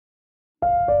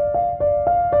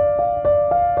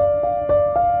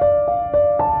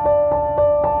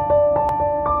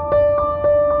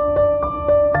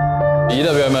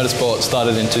UWA Motorsport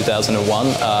started in 2001.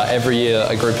 Every year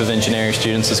a group of engineering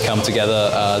students has come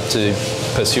together to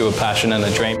pursue a passion and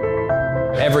a dream.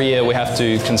 Every year we have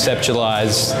to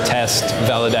conceptualize, test,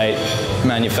 validate,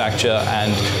 manufacture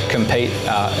and compete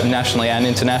nationally and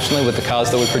internationally with the cars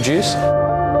that we produce.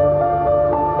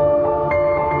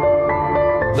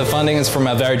 The funding is from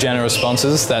our very generous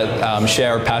sponsors that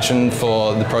share a passion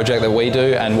for the project that we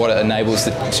do and what it enables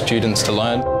the students to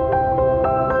learn.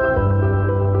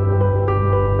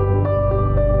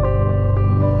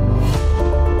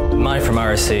 Money from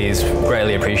RAC is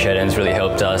greatly appreciated and has really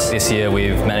helped us. This year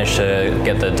we've managed to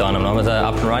get the dynamometer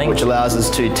up and running, which allows us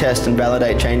to test and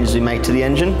validate changes we make to the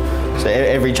engine. So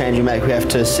every change we make, we have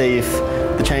to see if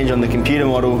the change on the computer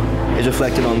model is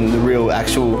reflected on the real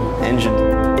actual engine.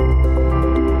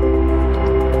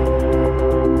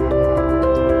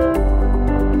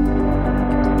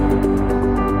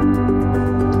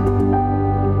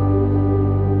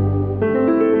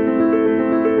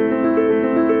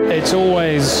 It's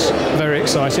always very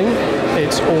exciting.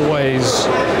 It's always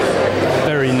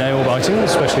very nail-biting,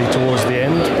 especially towards the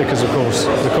end, because of course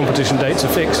the competition dates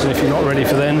are fixed, and if you're not ready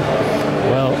for then,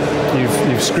 well,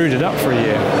 you've screwed it up for a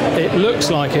year. It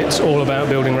looks like it's all about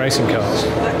building racing cars,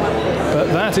 but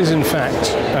that is in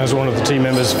fact, as one of the team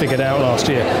members figured out last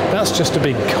year, that's just a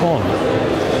big con.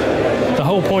 The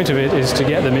whole point of it is to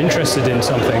get them interested in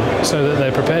something so that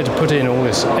they're prepared to put in all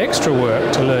this extra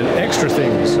work to learn extra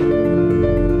things.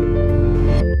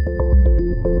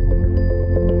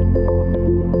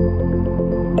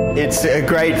 It's a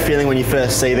great feeling when you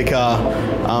first see the car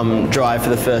drive for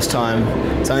the first time.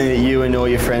 Something that you and all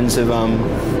your friends have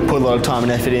put a lot of time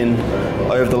and effort in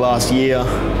over the last year,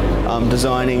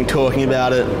 designing, talking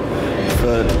about it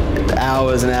for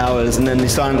hours and hours, and then you're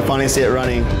starting to finally see it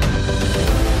running.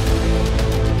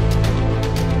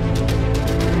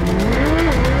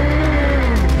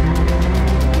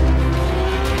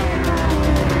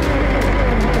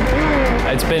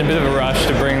 It's been a bit of a rush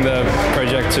to bring the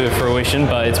project to fruition,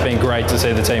 but it's been great to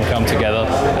see the team come together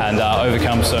and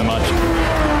overcome so much.